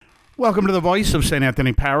Welcome to the voice of St.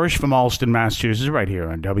 Anthony Parish from Allston, Massachusetts, right here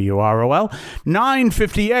on WROL,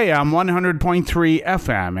 950 AM, 100.3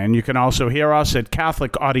 FM. And you can also hear us at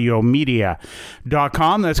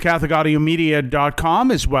CatholicAudiomedia.com. That's CatholicAudiomedia.com,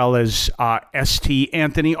 as well as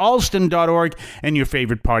STAnthonyAlston.org and your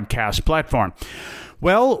favorite podcast platform.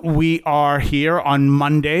 Well, we are here on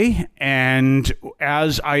Monday, and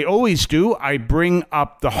as I always do, I bring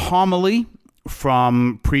up the homily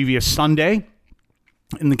from previous Sunday.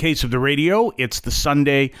 In the case of the radio, it's the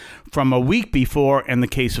Sunday from a week before. In the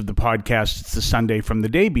case of the podcast, it's the Sunday from the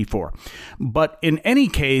day before. But in any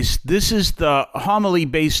case, this is the homily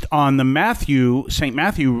based on the St.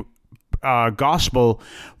 Matthew gospel,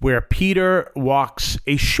 where Peter walks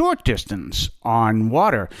a short distance on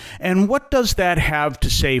water. And what does that have to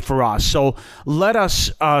say for us? So let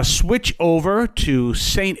us switch over to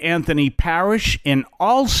St. Anthony Parish in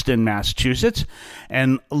Allston, Massachusetts,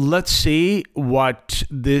 and let's see what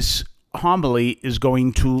this homily is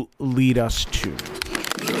going to lead us to.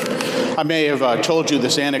 I may have told you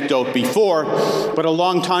this anecdote before, but a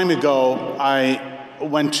long time ago, I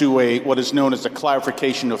went to what is known as the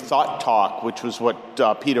Clarification of Thought Talk, which was what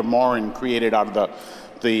Peter Morin created out of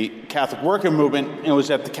the Catholic Worker Movement. It was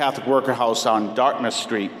at the Catholic Worker House on Dartmouth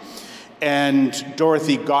Street. And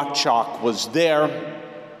Dorothy Gottschalk was there,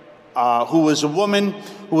 who was a woman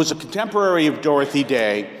who was a contemporary of Dorothy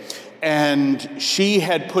Day. And she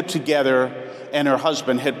had put together, and her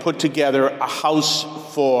husband had put together, a house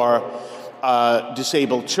for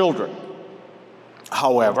disabled children.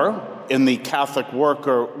 However, in the Catholic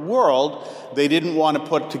worker world, they didn't want to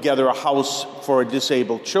put together a house for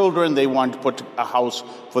disabled children. They wanted to put a house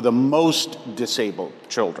for the most disabled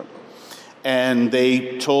children. And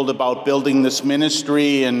they told about building this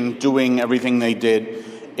ministry and doing everything they did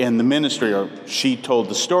in the ministry, or she told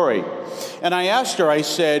the story. And I asked her, I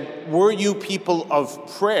said, were you people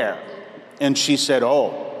of prayer? And she said,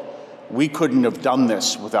 we couldn't have done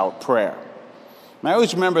this without prayer. And I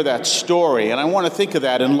always remember that story, and I want to think of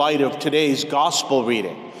that in light of today's gospel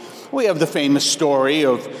reading. We have the famous story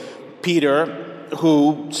of Peter,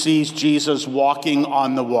 who sees Jesus walking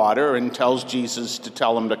on the water and tells Jesus to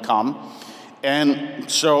tell him to come. And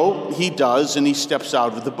so he does, and he steps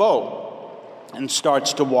out of the boat and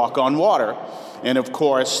starts to walk on water. And of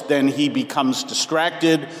course, then he becomes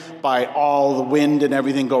distracted by all the wind and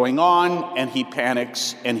everything going on, and he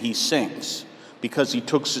panics and he sinks, because he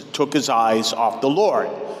took his eyes off the Lord.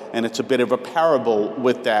 And it's a bit of a parable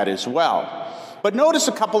with that as well. But notice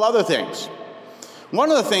a couple other things. One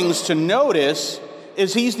of the things to notice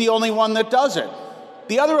is he's the only one that does it.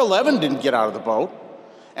 The other 11 didn't get out of the boat.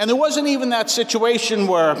 And there wasn't even that situation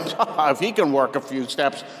where, if he can work a few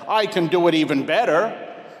steps, I can do it even better.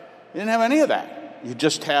 You didn't have any of that. You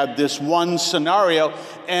just had this one scenario,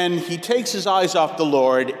 and he takes his eyes off the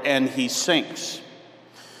Lord and he sinks.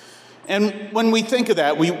 And when we think of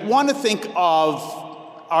that, we want to think of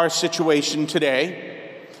our situation today.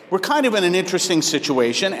 We're kind of in an interesting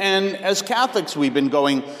situation, and as Catholics, we've been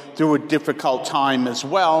going through a difficult time as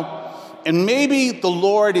well. And maybe the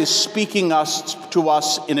Lord is speaking to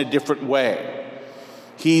us in a different way.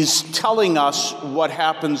 He's telling us what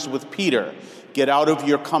happens with Peter. Get out of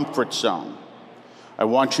your comfort zone. I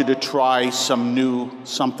want you to try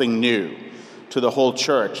something new. To the whole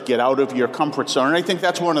church, get out of your comfort zone. And I think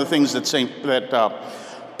that's one of the things that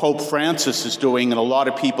Pope Francis is doing, and a lot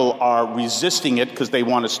of people are resisting it because they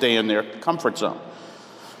want to stay in their comfort zone.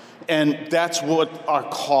 And that's what our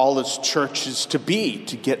call as churches to be,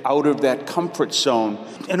 to get out of that comfort zone.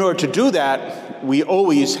 In order to do that, we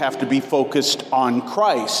always have to be focused on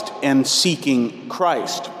Christ and seeking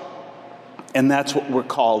Christ. And that's what we're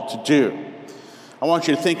called to do. I want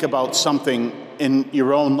you to think about something in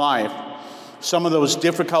your own life. Some of those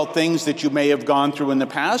difficult things that you may have gone through in the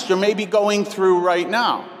past or may be going through right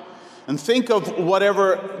now. And think of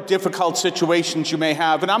whatever difficult situations you may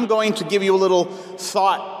have. And I'm going to give you a little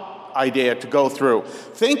thought idea to go through.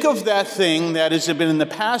 Think of that thing that has been in the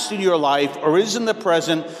past in your life or is in the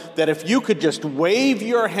present, that if you could just wave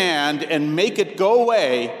your hand and make it go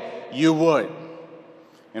away, you would.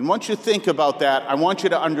 And once you think about that, I want you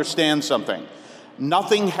to understand something.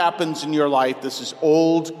 Nothing happens in your life. This is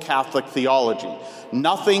old Catholic theology.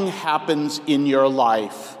 Nothing happens in your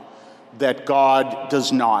life that God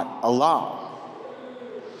does not allow.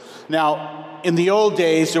 Now, in the old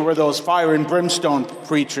days, there were those fire and brimstone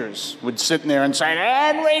preachers would sit in there and say,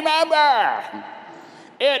 and remember,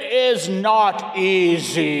 it is not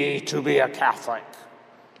easy to be a Catholic.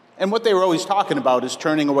 And what they were always talking about is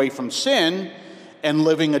turning away from sin and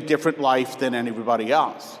living a different life than everybody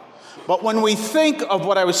else. But when we think of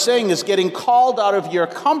what I was saying is getting called out of your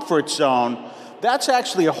comfort zone, That's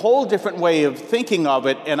actually a whole different way of thinking of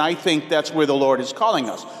it, and I think that's where the Lord is calling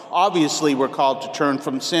us. Obviously, we're called to turn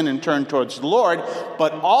from sin and turn towards the Lord,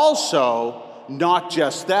 but also not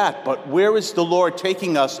just that, but where is the Lord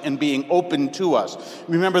taking us and being open to us?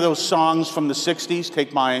 Remember those songs from the 60s?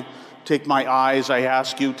 Take my eyes, I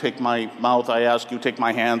ask you. Take my mouth, I ask you. Take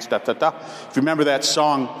my hands, da, da, da. If you remember that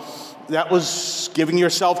song, that was giving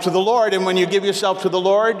yourself to the Lord. And when you give yourself to the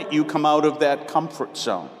Lord, you come out of that comfort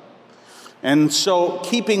zone. And so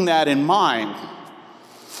keeping that in mind,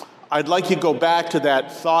 I'd like you to go back to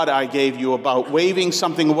that thought I gave you about waving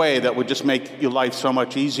something away that would just make your life so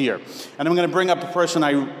much easier. And I'm going to bring up a person,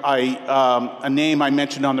 a name I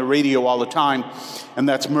mentioned on the radio all the time, and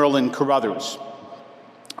that's Merlin Carothers.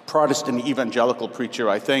 Protestant evangelical preacher,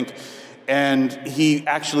 I think, and he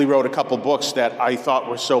actually wrote a couple books that I thought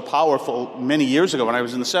were so powerful many years ago when I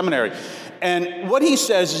was in the seminary. And what he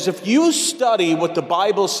says is if you study what the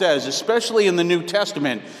Bible says, especially in the New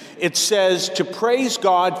Testament, it says to praise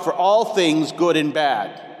God for all things, good and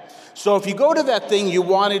bad. So if you go to that thing you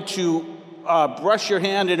wanted to brush your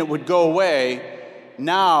hand and it would go away,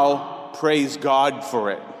 now praise God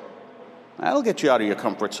for it. That'll get you out of your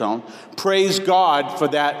comfort zone. Praise God for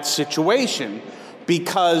that situation,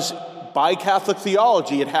 because by Catholic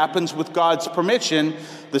theology, it happens with God's permission.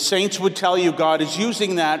 The saints would tell you God is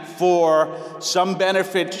using that for some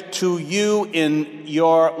benefit to you in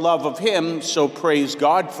your love of Him, so praise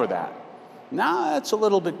God for that. Now, that's a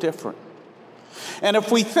little bit different. And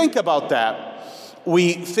if we think about that,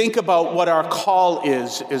 we think about what our call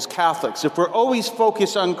is as Catholics. If we're always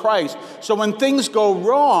focused on Christ, so when things go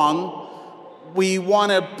wrong, we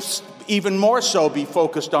want to even more so be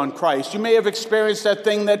focused on Christ. You may have experienced that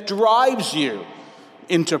thing that drives you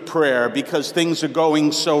into prayer because things are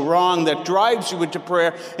going so wrong, that drives you into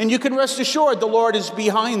prayer, and you can rest assured the Lord is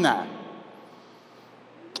behind that.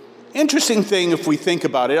 Interesting thing if we think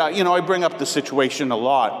about it, I bring up the situation a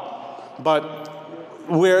lot, but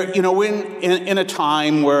we're in a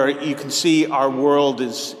time where you can see our world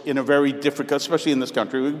is in a very difficult, especially in this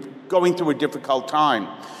country, we're going through a difficult time.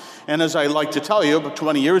 And as I like to tell you, about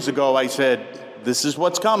 20 years ago, I said, this is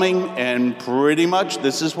what's coming, and pretty much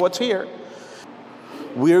this is what's here.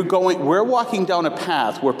 We're walking down a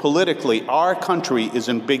path where politically our country is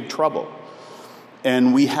in big trouble.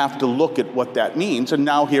 And we have to look at what that means, and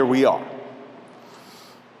now here we are.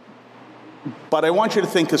 But I want you to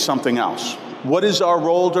think of something else. What is our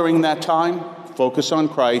role during that time? Focus on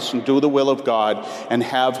Christ and do the will of God and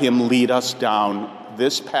have Him lead us down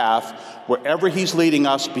this path wherever He's leading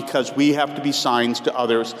us, because we have to be signs to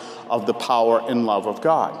others of the power and love of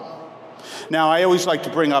God. Now, I always like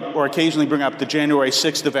to bring up, or occasionally bring up, the January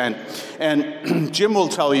 6th event. And Jim will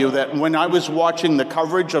tell you that when I was watching the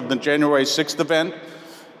coverage of the January 6th event,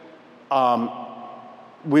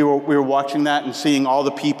 we were watching that and seeing all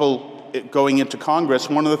the people going into Congress.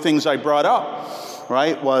 One of the things I brought up,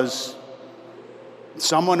 right, was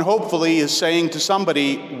someone hopefully is saying to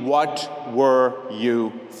somebody, what were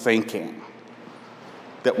you thinking?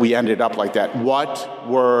 That we ended up like that. What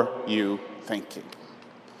were you thinking?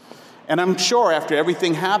 And I'm sure after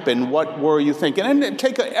everything happened, what were you thinking? And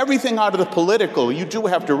take everything out of the political, you do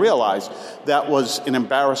have to realize that was an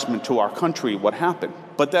embarrassment to our country, what happened.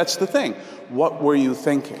 But that's the thing. What were you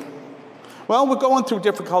thinking? Well, we're going through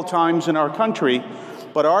difficult times in our country,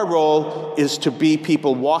 but our role is to be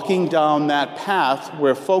people walking down that path.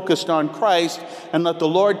 We're focused on Christ and let the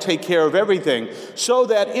Lord take care of everything, so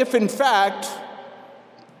that if in fact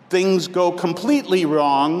things go completely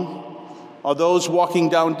wrong, or those walking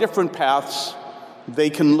down different paths, they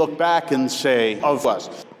can look back and say of us,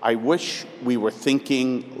 I wish we were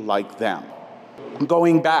thinking like them.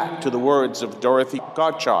 Going back to the words of Dorothy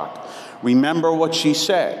Gottschalk, remember what she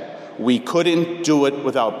said, we couldn't do it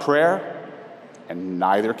without prayer, and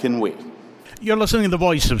neither can we. You're listening to the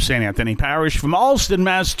voice of St. Anthony Parish from Allston,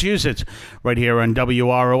 Massachusetts, right here on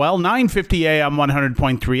WROL 950 AM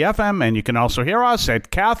 100.3 FM, and you can also hear us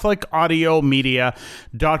at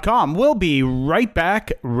CatholicAudiomedia.com. We'll be right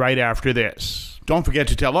back right after this. Don't forget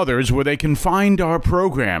to tell others where they can find our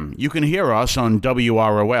program. You can hear us on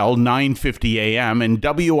WROL 950 AM and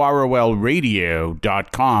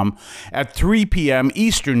WROLradio.com at 3 p.m.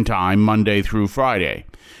 Eastern Time, Monday through Friday.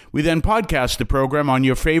 We then podcast the program on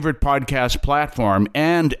your favorite podcast platform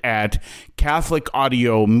and at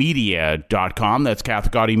CatholicAudiomedia.com. That's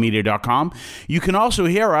CatholicAudiomedia.com. You can also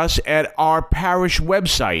hear us at our parish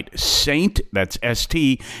website, that's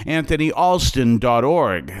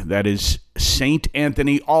StAnthonyAlston.org. That is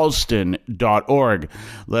StAnthonyAlston.org.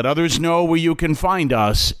 Let others know where you can find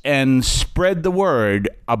us and spread the word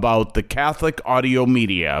about the Catholic Audio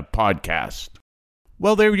Media podcast.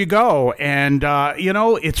 Well, there you go. And,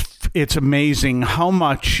 it's amazing how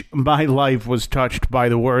much my life was touched by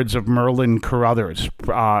the words of Merlin Carothers,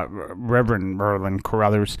 Reverend Merlin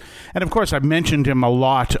Carothers. And, of course, I've mentioned him a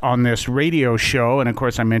lot on this radio show, and, of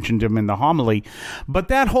course, I mentioned him in the homily. But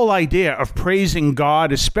that whole idea of praising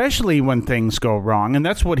God, especially when things go wrong, and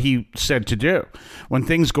that's what he said to do. When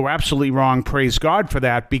things go absolutely wrong, praise God for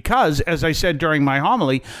that, because, as I said during my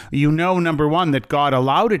homily, number one, that God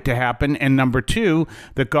allowed it to happen, and number two,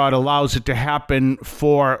 that God allows it to happen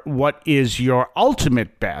for what is your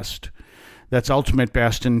ultimate best. That's ultimate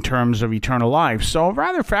best in terms of eternal life. So a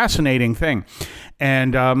rather fascinating thing.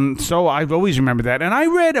 And so I've always remembered that. And I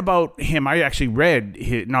read about him. I actually read,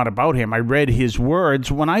 not about him, I read his words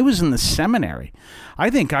when I was in the seminary. I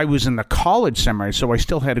think I was in the college seminary, so I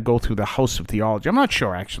still had to go through the House of Theology. I'm not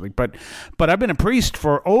sure, actually. But I've been a priest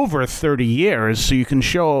for over 30 years, so you can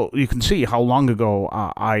see how long ago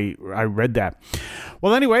I read that.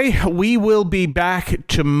 Well, anyway, we will be back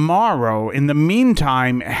tomorrow. In the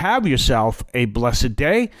meantime, have yourself a blessed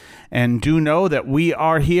day, and do know that we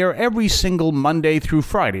are here every single Monday through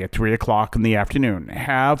Friday at 3 o'clock in the afternoon.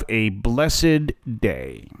 Have a blessed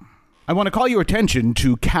day. I want to call your attention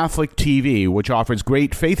to Catholic TV, which offers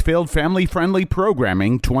great faith-filled, family-friendly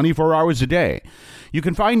programming 24 hours a day. You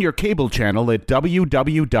can find your cable channel at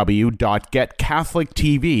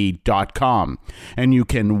www.getcatholictv.com, and you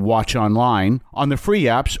can watch online on the free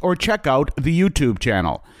apps or check out the YouTube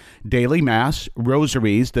channel. Daily Mass,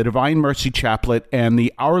 Rosaries, the Divine Mercy Chaplet, and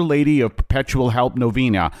the Our Lady of Perpetual Help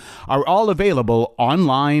Novena are all available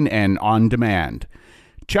online and on demand.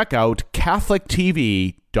 Check out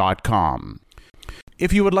CatholicTV.com.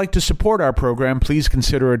 If you would like to support our program, please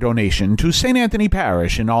consider a donation to St. Anthony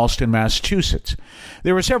Parish in Allston, Massachusetts.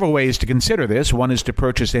 There are several ways to consider this. One is to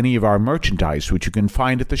purchase any of our merchandise, which you can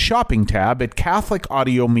find at the shopping tab at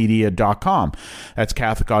CatholicAudiomedia.com. That's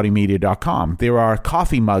CatholicAudiomedia.com. There are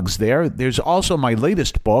coffee mugs there. There's also my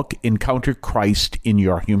latest book, Encounter Christ in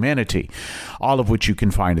Your Humanity, all of which you can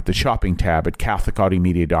find at the shopping tab at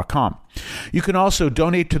CatholicAudiomedia.com. You can also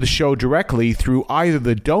donate to the show directly through either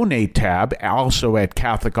the Donate tab, also at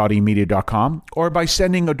CatholicAudiomedia.com, or by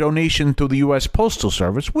sending a donation to the U.S. Postal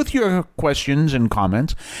Service with your questions and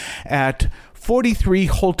comments at 43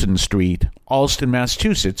 Holton Street, Allston,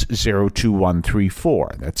 Massachusetts,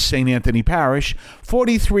 02134. That's St. Anthony Parish,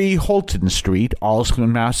 43 Holton Street,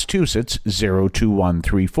 Allston, Massachusetts,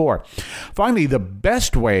 02134. Finally, the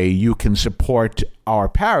best way you can support our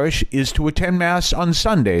parish is to attend Mass on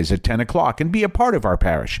Sundays at 10 o'clock and be a part of our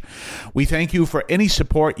parish. We thank you for any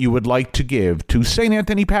support you would like to give to St.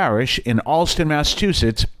 Anthony Parish in Allston,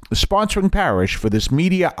 Massachusetts, the sponsoring parish for this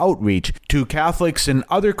media outreach to Catholics and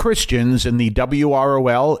other Christians in the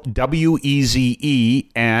WROL, WEZE,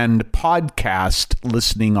 and podcast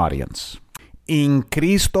listening audience. In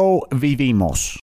Cristo vivimos.